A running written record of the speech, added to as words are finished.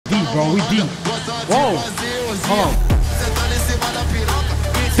bro. We deep. Whoa. Hold on.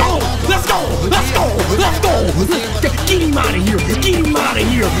 Go. Let's go. Let's go. Let's go. Get him out of here. Get him out of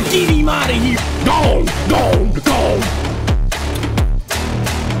here. Get him out of here. Go. Go. Go.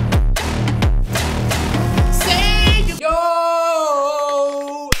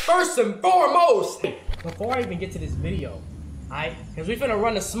 Yo. First and foremost, before I even get to this video, because we finna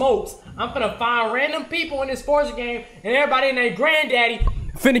run the smokes, I'm finna find random people in this sports game and everybody and their granddaddy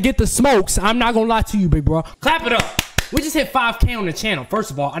finna get the smokes. I'm not gonna lie to you, big bro. Clap it up. We just hit 5K on the channel.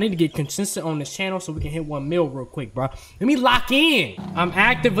 First of all, I need to get consistent on this channel so we can hit 1 mil real quick, bro. Let me lock in. I'm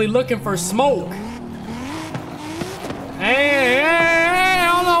actively looking for smoke. Hey,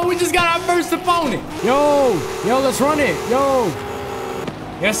 hold on. We just got our first opponent. Yo, let's run it. Yo.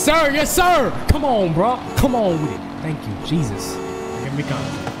 Yes, sir. Yes, sir. Come on, bro. Come on with it. Thank you, Jesus. Here we come.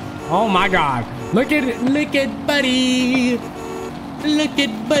 Oh my God! Look at it! Look at Buddy! Look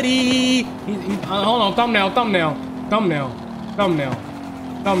at Buddy! Hold on, thumbnail.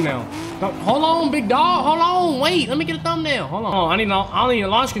 Hold on, big dog. Hold on. Wait, let me get a thumbnail. Hold on. I need a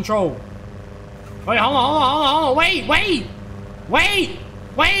launch control. Wait, hold on. Wait.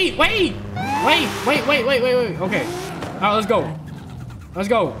 Okay. All right, let's go. Let's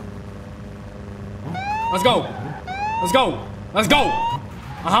go. Go!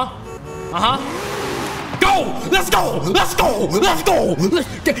 Let's go!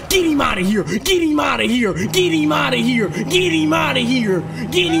 Get him out of here! Get him out of here!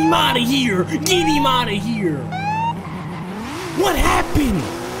 What happened?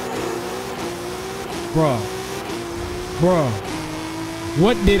 Bruh.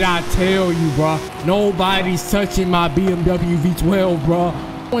 What did I tell you, bruh? Nobody's touching my BMW V12, bruh.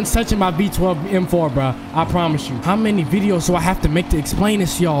 No one's touching my V12 M4, bro. I promise you. How many videos do I have to make to explain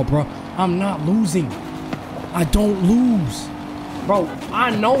this to y'all, bro? I'm not losing. I don't lose. Bro,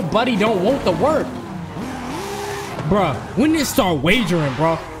 I know Buddy don't want the work. Bro, when did it start wagering,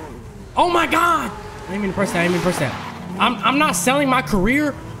 bro? Oh my God. I didn't mean to press that. I'm not selling my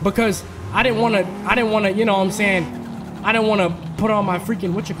career because I didn't want to, you know what I'm saying? I didn't want to put on my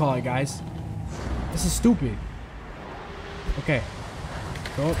freaking, what you call it, guys? This is stupid. Okay.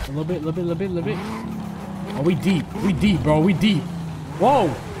 Go up a little bit. Oh, we deep, bro. We deep. Whoa.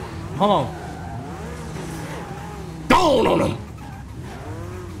 Hold on. Down on him.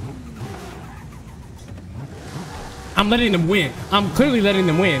 I'm letting them win. I'm clearly letting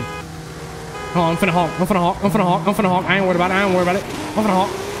them win. Hold on, I'm finna hawk. I ain't worried about it. I'm finna hawk.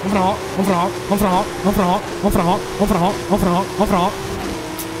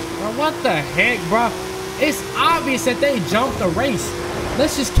 Bro, what the heck, bro? It's obvious that they jumped the race.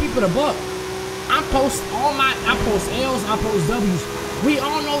 Let's just keep it a buck. I post L's, I post W's. We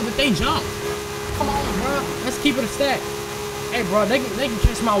all know that they jump. Come on, bro. Let's keep it a stack. Hey, bro, they can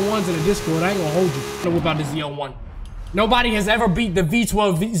catch my ones in the Discord. I ain't gonna hold you. I know about the Z01. Nobody has ever beat the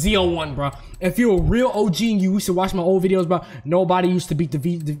V12 Z01, bro. If you're a real OG and you used to watch my old videos, bro, nobody used to beat the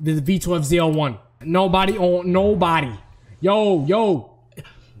V12 Z01. Nobody. Yo.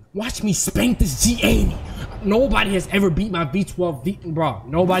 Watch me spank this G80. Nobody has ever beat my V12 bro.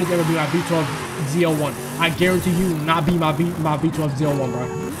 Nobody's ever beat my V12 Z01. I guarantee you will not beat my V12 Z01, bro.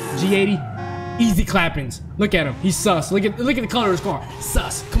 G80, easy clappings. Look at him. He's sus. Look at the color of his car.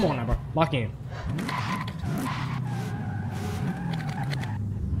 Sus. Come on now, bro. Lock in.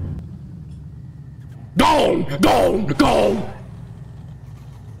 Go!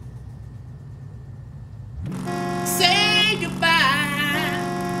 Say goodbye.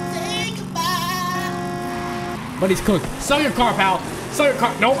 But he's cooked. Sell your car, pal. Sell your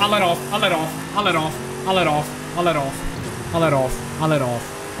car. No, I let off.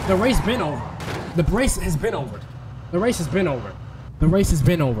 The race been over. The race has been over.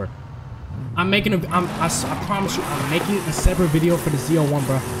 I promise you, I'm making a separate video for the Z01,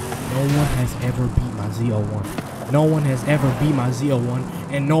 bro. No one has ever beat my Z01. No one has ever beat my Z01,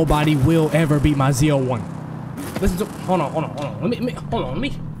 and nobody will ever beat my Z01. Listen to. Hold on.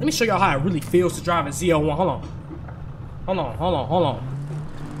 Let me show y'all how it really feels to drive a Z01. Hold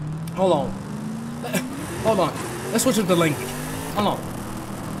on. Let's switch up the language. Hold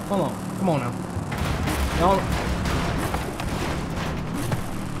on. Come on now.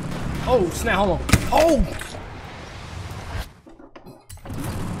 Oh, snap. Hold on. Oh!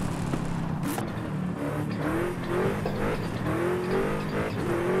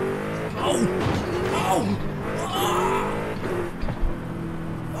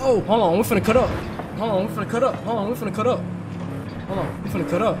 Oh, hold on, we're finna cut up. Hold on, we're finna cut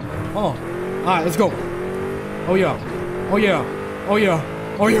up. Alright, let's go. Oh yeah.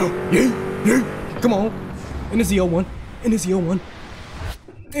 Yeah. Come on. In the Z01.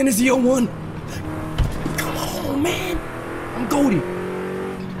 And it's the 01. Come on, man. I'm goated.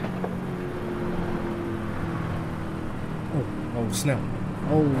 Oh, snap.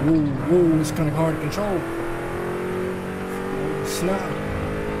 Oh, whoa, it's kind of hard to control. Oh, snap.